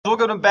So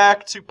we're going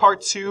back to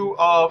part 2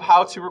 of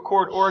how to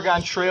record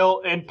Oregon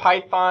Trail in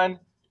Python,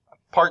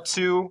 part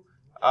 2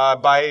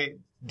 by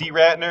D.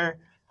 Ratner.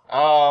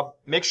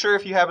 Make sure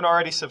if you haven't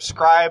already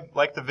subscribed,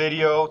 like the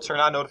video, turn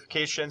on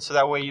notifications so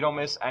that way you don't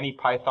miss any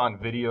Python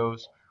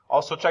videos.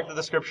 Also check the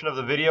description of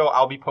the video.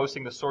 I'll be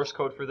posting the source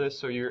code for this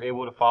so you're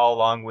able to follow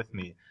along with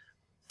me.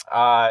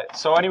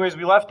 So anyways,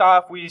 we left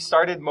off. We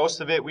started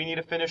most of it. We need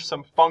to finish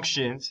some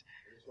functions.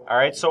 All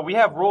right, so we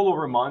have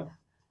rollover month.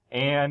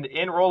 And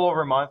in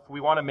rollover month,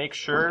 we want to make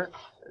sure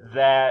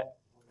that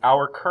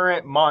our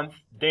current month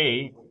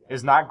day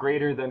is not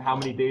greater than how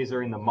many days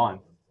are in the month.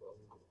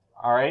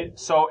 All right,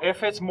 so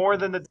if it's more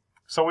than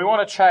so we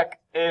want to check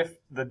if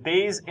the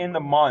days in the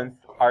month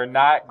are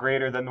not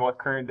greater than what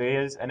current day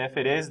is. And if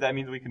it is, that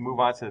means we can move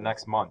on to the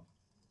next month.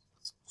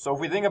 So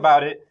if we think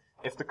about it,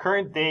 if the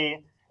current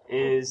day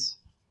is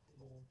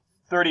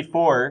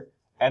 34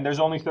 and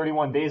there's only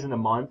 31 days in the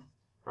month,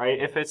 right?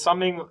 If it's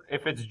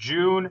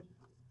June,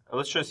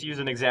 let's just use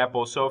an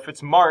example. So if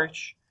it's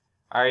March,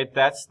 all right,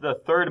 that's the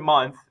third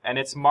month, and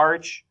it's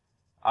March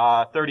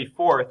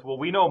 34th. Well,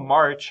 we know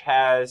March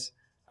has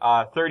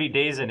 30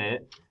 days in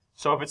it.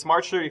 So if it's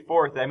March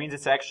 34th, that means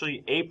it's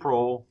actually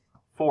April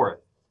 4th.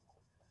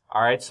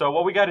 All right, so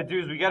what we got to do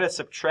is we got to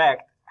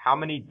subtract how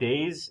many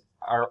days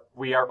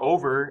we are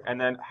over, and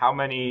then how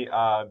many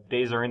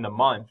days are in the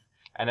month,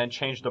 and then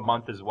change the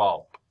month as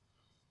well.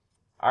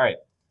 All right,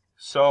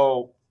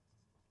 so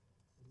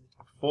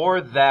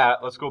for that,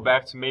 let's go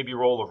back to maybe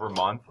rollover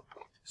month.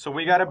 So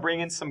we got to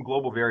bring in some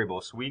global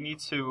variables. So we need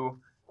to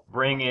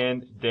bring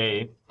in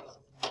day.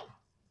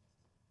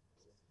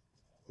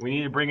 We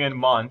need to bring in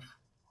month.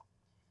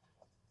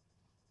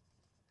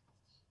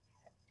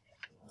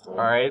 All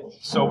right,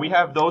 so we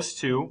have those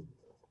two.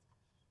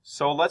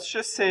 So let's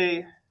just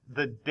say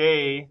the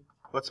day,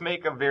 let's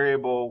make a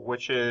variable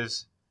which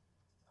is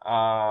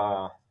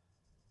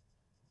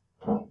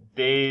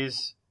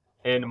days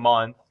in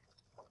month.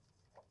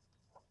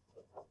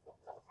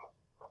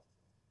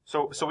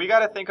 So we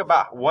got to think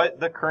about what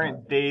the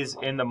current days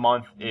in the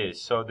month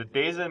is. So the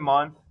days in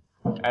month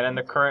and then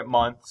the current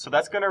month. So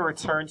that's going to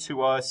return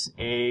to us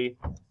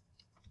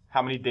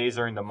how many days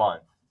are in the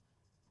month.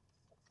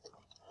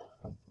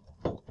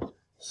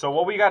 So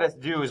what we got to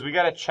do is we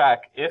got to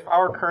check if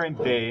our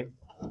current day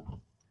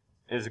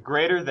is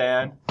greater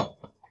than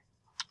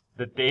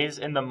the days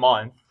in the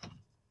month.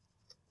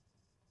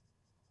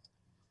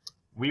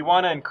 We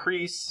want to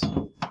increase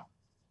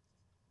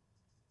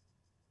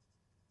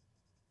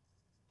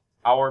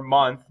our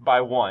month by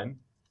 1.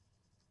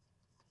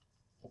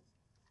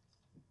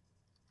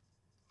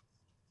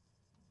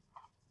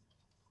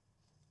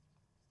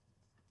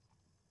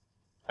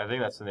 I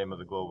think that's the name of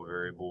the global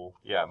variable.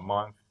 Yeah,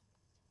 month.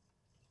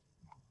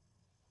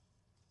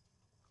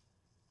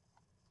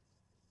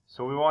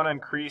 So we want to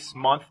increase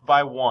month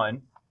by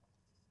 1.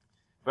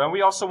 But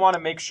we also want to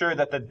make sure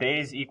that the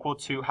days equal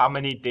to how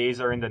many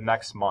days are in the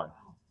next month.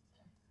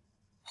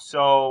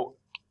 So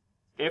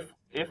if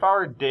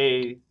our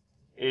day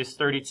is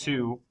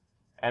 32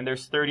 and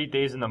there's 30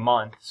 days in the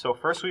month, so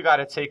first we got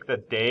to take the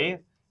day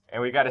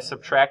and we got to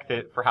subtract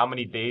it for how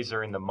many days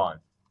are in the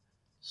month.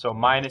 So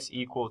minus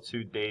equal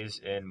to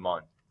days in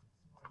month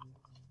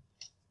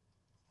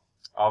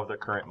of the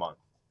current month.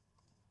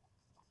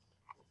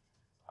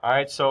 All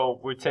right, so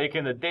we're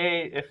taking the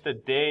day. If the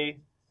day,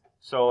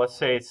 so let's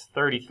say it's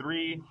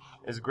 33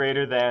 is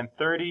greater than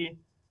 30,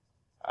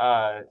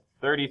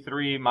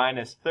 33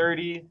 minus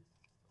 30,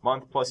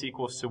 month plus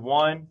equals to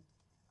 1.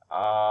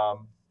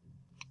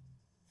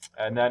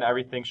 And then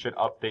everything should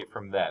update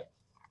from that.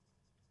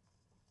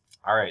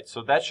 All right,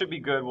 so that should be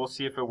good. We'll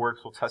see if it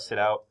works. We'll test it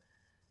out.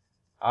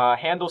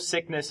 Handle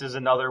sickness is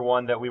another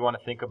one that we want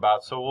to think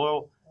about. So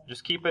we'll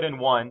just keep it in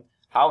 1.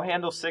 How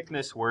handle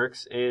sickness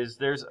works is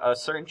there's a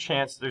certain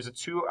chance, there's a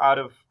 2 out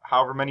of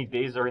however many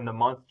days are in the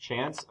month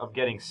chance of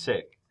getting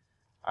sick.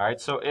 All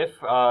right, so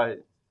if,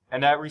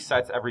 and that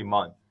resets every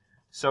month.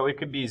 So it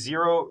could be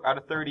 0 out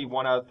of 30,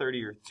 1 out of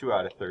 30, or 2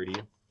 out of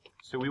 30.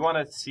 So we want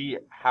to see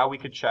how we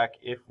could check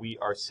if we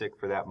are sick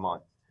for that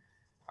month.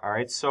 All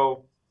right,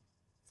 so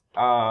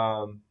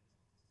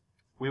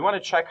we want to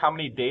check how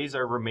many days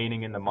are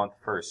remaining in the month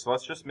first. So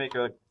let's just make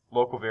a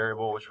local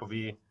variable, which will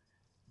be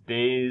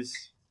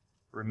days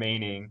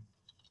remaining.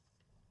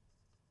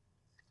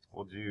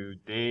 We'll do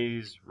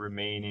days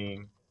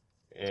remaining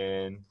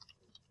in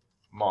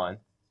month.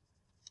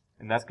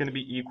 And that's going to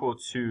be equal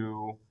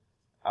to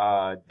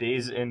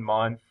days in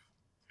month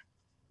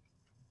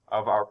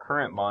of our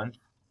current month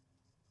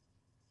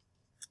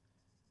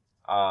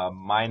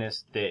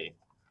minus day.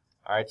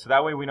 All right, so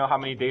that way we know how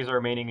many days are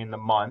remaining in the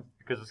month,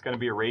 because it's going to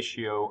be a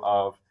ratio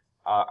of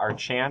our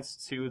chance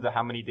to the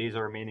how many days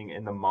are remaining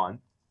in the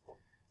month.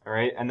 All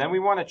right, and then we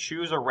want to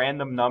choose a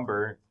random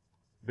number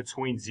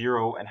between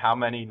 0 and how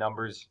many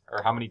numbers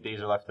or how many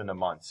days are left in the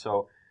month.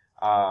 So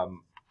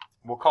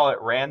we'll call it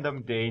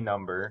random day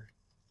number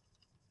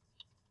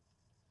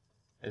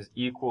is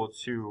equal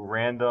to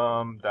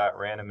random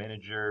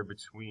integer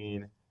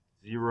between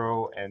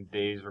 0 and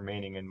days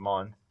remaining in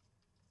month.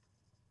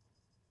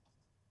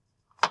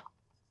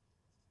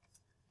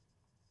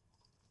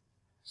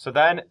 So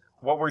then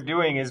what we're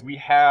doing is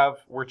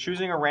we're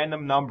choosing a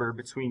random number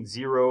between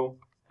 0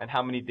 and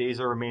how many days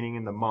are remaining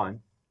in the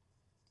month.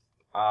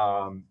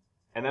 And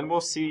then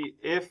we'll see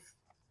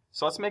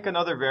so let's make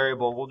another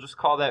variable. We'll just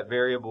call that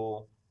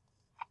variable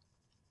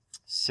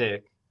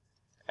sick.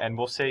 And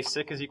we'll say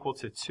sick is equal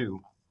to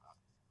 2.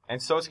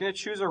 And so it's going to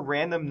choose a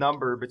random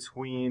number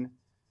between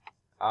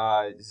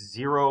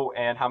 0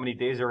 and how many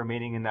days are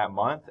remaining in that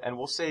month. And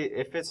we'll say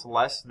if it's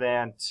less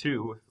than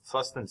 2, if it's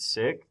less than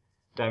sick,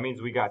 that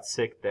means we got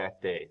sick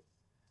that day.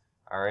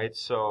 All right,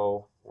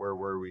 so where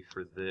were we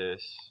for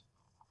this?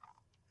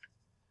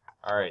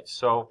 All right,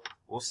 so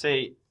we'll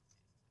say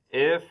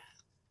if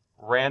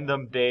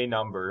random day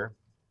number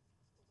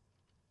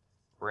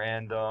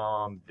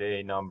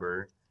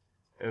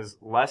is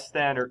less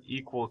than or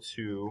equal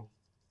to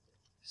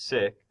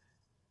sick,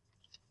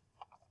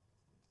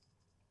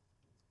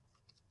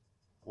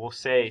 we'll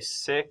say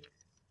sick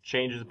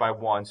changes by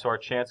 1, so our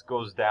chance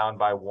goes down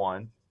by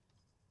 1.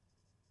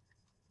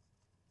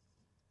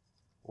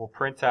 We'll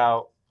print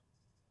out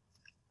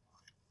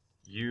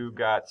you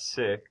got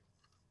sick,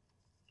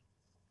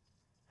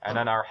 and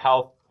then our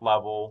health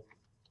level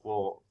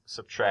will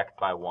subtract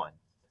by 1.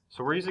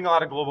 So we're using a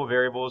lot of global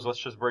variables. Let's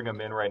just bring them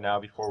in right now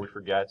before we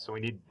forget. So we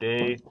need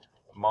day,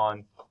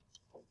 month,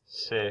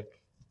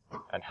 sick,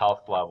 and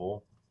health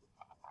level.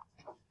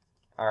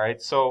 All right,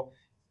 so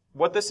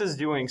what this is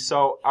doing,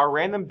 so our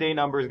random day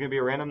number is going to be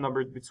a random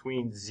number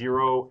between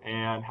 0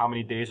 and how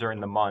many days are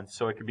in the month.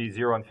 So it could be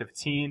 0 and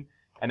 15.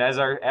 And as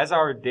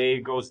our day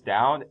goes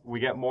down,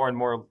 we get more and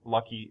more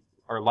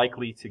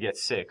likely to get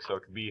sick. So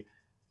it could be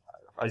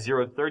a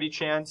 0 to 30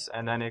 chance,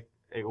 and then it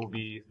will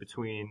be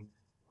between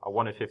a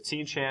 1 in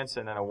 15 chance,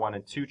 and then a 1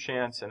 in 2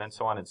 chance, and then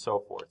so on and so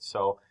forth.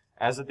 So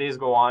as the days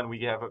go on,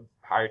 we have a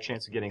higher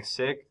chance of getting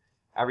sick.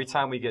 Every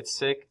time we get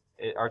sick,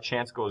 our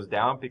chance goes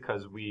down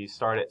because we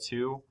start at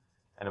 2,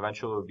 and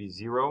eventually it will be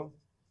 0.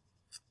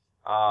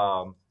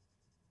 And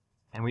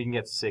we can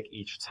get sick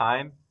each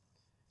time.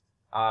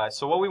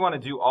 So what we want to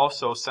do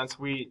also, since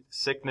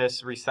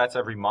sickness resets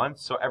every month,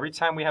 so every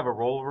time we have a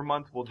rollover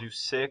month, we'll do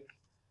sick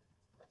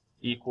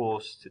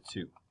equals to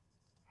 2.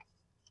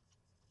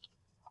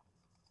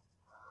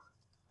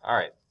 All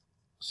right,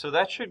 so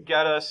that should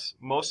get us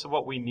most of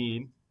what we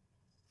need.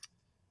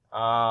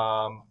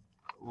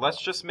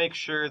 Let's just make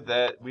sure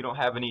that we don't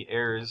have any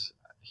errors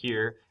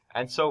here.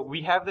 And so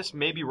we have this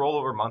maybe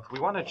rollover month.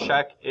 We want to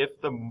check if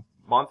the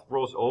month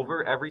rolls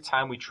over every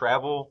time we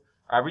travel,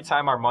 or every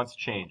time our months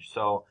change.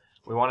 So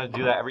we want to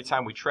do that every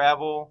time we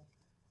travel,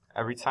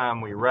 every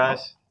time we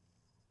rest,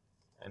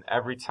 and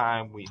every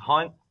time we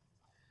hunt.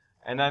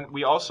 And then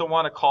we also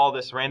want to call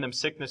this random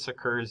sickness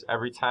occurs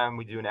every time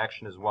we do an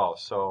action as well.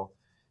 So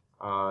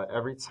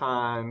every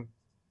time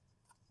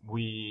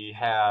we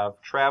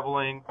have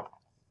traveling,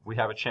 we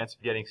have a chance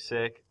of getting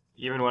sick.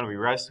 Even when we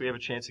rest, we have a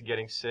chance of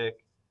getting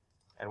sick.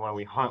 And when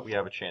we hunt, we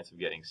have a chance of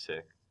getting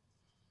sick.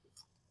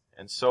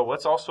 And so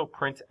let's also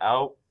print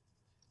out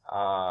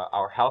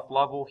our health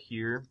level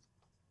here.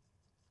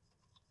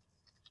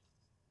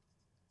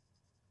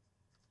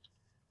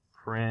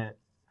 Print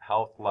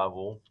health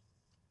level.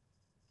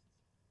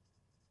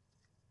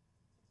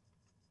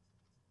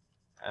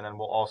 And then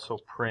we'll also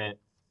print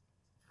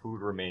food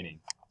remaining.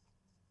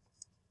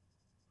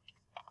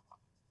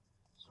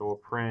 So we'll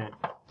print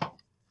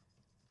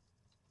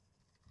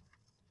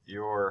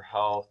your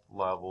health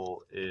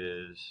level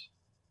is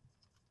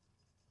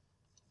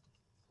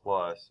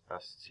plus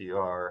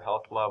str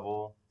health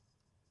level,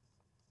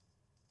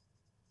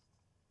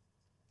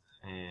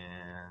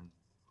 and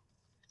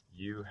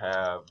you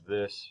have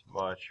this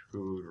much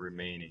food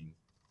remaining.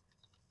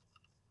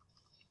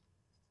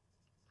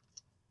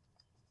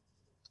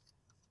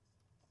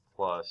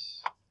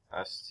 Plus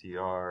str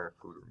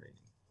food remaining.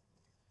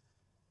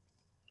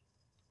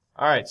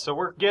 All right, so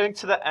we're getting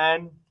to the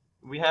end.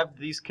 We have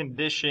these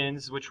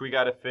conditions which we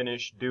got to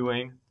finish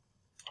doing.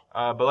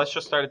 But let's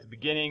just start at the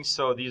beginning.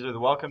 So these are the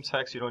welcome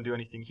text. You don't do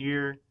anything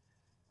here.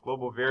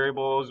 Global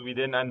variables. We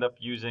didn't end up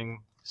using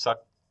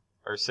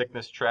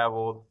sickness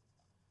traveled.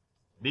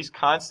 These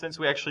constants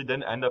we actually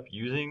didn't end up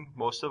using,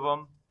 most of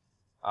them.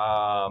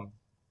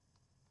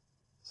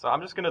 So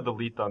I'm just going to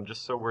delete them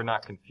just so we're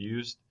not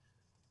confused.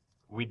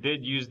 We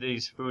did use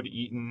these food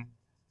eaten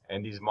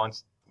and these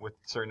months with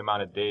a certain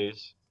amount of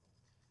days.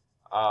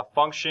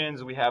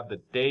 Functions, we have the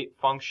date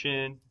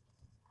function.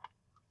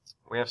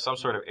 We have some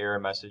sort of error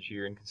message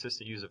here,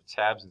 inconsistent use of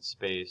tabs and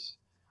space.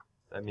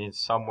 That means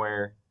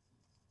somewhere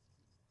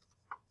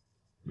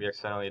we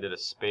accidentally did a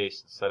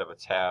space instead of a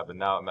tab, and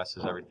now it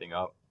messes everything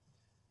up.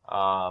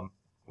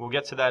 We'll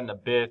get to that in a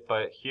bit,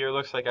 but here it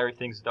looks like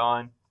everything's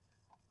done.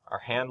 Our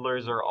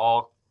handlers are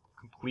all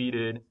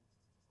completed.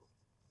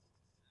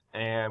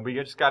 And we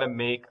just got to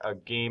make a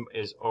game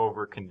is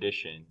over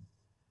condition.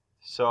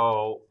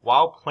 So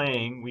while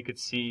playing, we could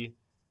see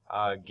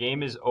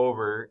game is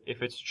over.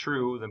 If it's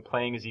true, then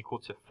playing is equal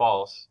to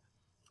false.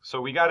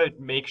 So we got to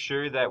make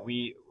sure that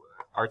we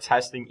are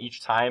testing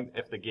each time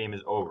if the game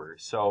is over.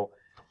 So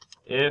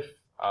if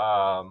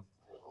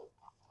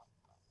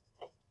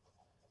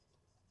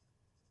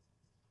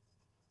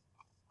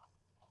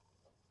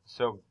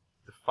So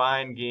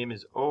define game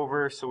is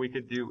over. So we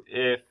could do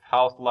if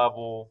health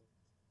level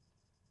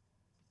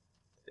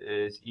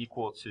is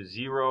equal to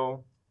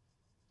 0,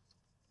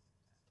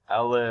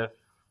 elif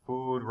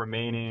food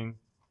remaining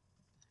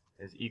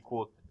is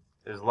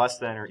less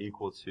than or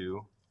equal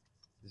to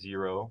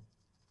 0.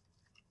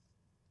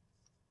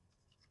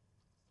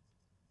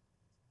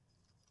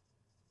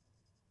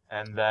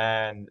 And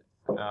then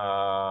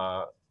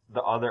the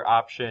other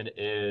option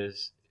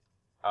is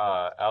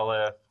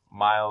elif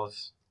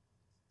miles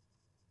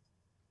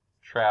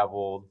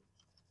traveled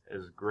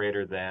is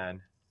greater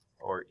than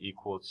or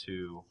equal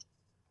to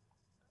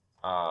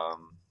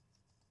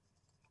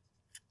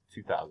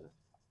 2,000.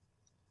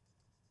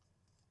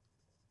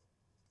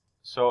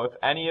 So if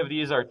any of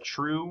these are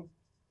true,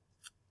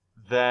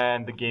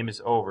 then the game is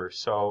over.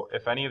 So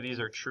if any of these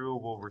are true,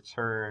 we'll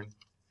return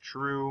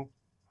true,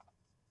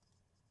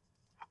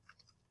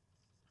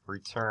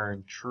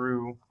 return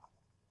true,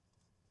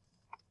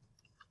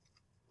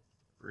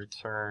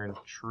 return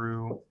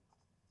true.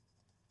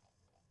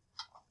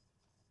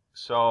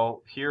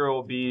 So here it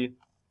will be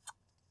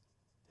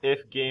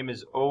if game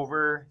is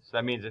over, so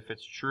that means if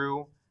it's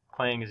true,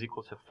 playing is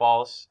equal to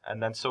false,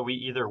 and then so we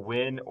either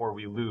win or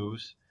we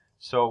lose.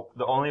 So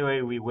the only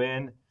way we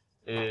win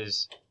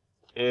is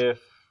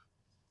if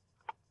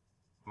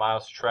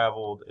miles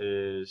traveled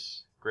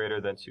is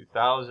greater than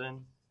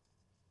 2,000.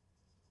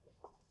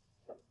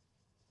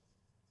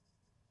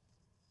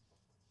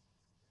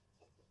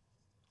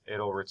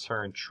 It'll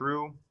return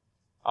true.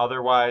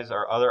 Otherwise,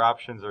 our other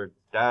options are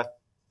death,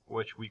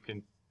 which we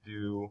can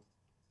do.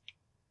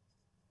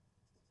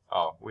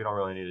 Oh, we don't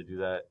really need to do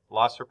that.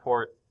 Loss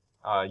report,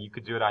 you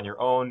could do it on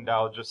your own.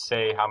 That'll just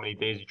say how many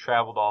days you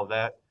traveled, all of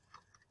that.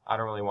 I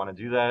don't really want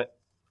to do that.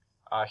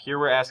 Here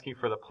we're asking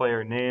for the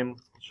player name.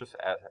 Let's just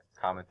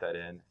comment that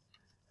in.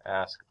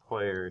 Ask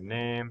player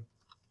name.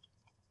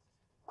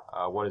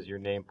 What is your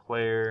name,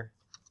 player?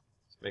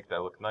 Let's make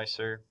that look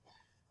nicer.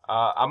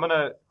 I'm going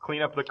to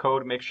clean up the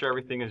code, make sure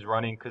everything is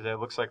running, because it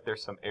looks like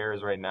there's some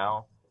errors right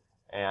now.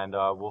 And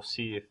we'll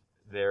see if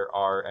there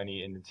are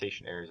any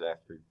indentation errors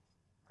after.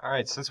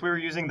 Alright, since we were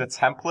using the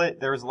template,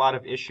 there was a lot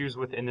of issues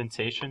with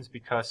indentations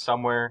because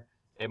somewhere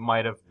it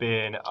might have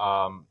been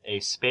a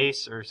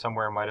space or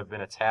somewhere it might have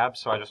been a tab.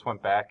 So I just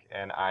went back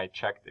and I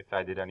checked if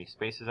I did any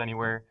spaces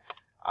anywhere.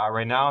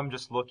 Right now I'm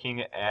just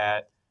looking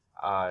at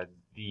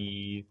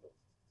the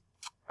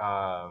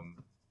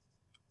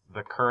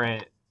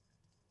current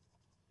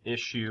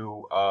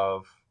issue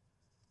of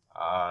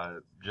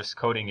just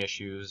coding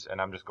issues,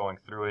 and I'm just going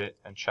through it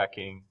and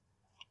checking.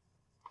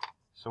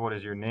 So what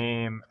is your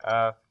name?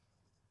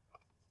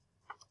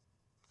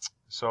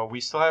 So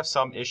we still have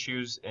some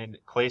issues in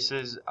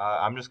places.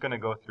 I'm just going to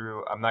go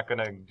through. I'm not going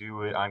to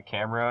do it on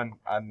camera.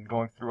 I'm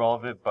going through all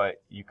of it,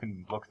 but you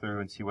can look through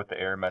and see what the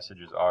error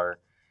messages are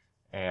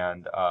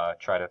and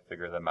try to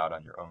figure them out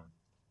on your own.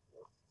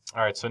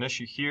 All right, so an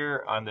issue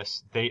here on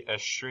this date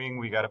as string,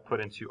 we got to put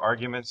in 2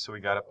 arguments. So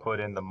we got to put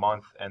in the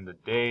month and the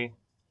day.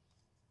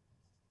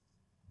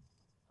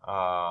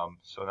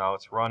 So now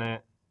let's run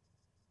it.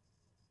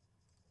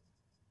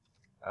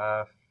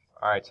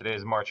 Alright, today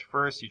is March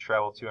 1st. You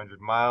traveled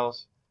 200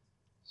 miles.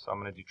 So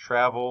I'm going to do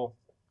travel.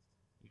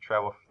 You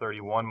travel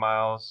 31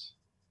 miles.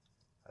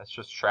 Let's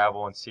just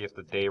travel and see if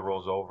the day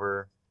rolls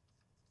over.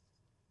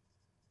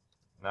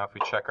 Now if we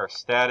check our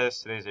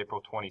status, today is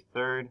April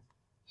 23rd.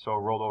 So it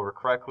rolled over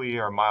correctly.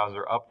 Our miles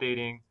are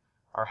updating.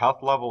 Our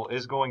health level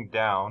is going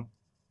down.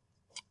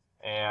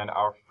 And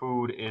our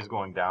food is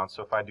going down.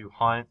 So if I do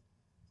hunt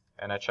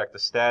and I check the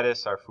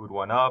status, our food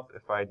went up.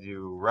 If I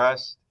do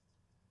rest,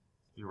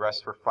 you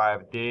rest for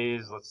 5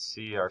 days. Let's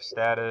see our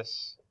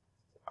status.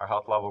 Our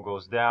health level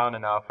goes down.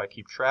 And now if I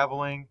keep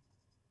traveling,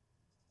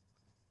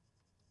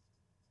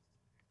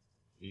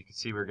 you can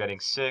see we're getting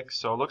 6.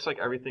 So it looks like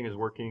everything is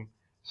working.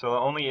 So the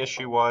only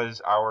issue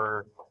was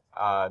our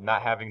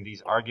not having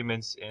these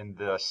arguments in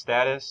the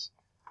status.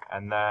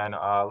 And then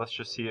let's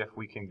just see if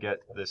we can get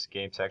this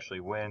game to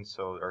actually win.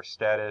 So our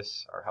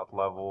status, our health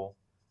level.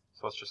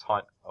 So let's just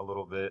hunt a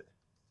little bit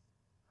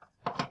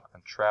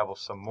and travel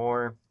some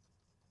more.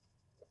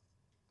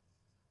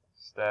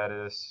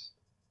 Status.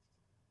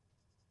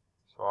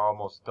 So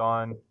almost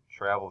done.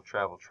 Travel,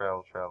 travel,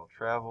 travel, travel,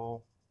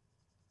 travel.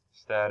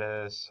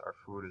 Status. Our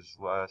food is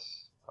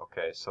less.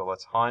 Okay, so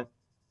let's hunt.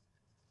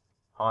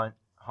 Hunt,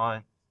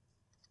 hunt.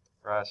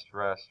 Rest,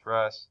 rest,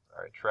 rest.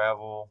 Alright,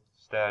 travel.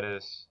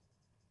 Status.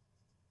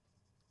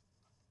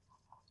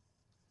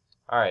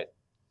 Alright,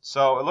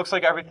 so it looks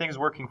like everything's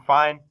working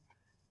fine.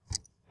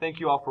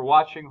 Thank you all for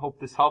watching. Hope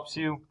this helps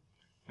you.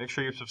 Make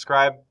sure you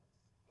subscribe.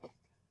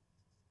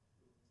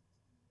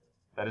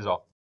 That is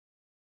all.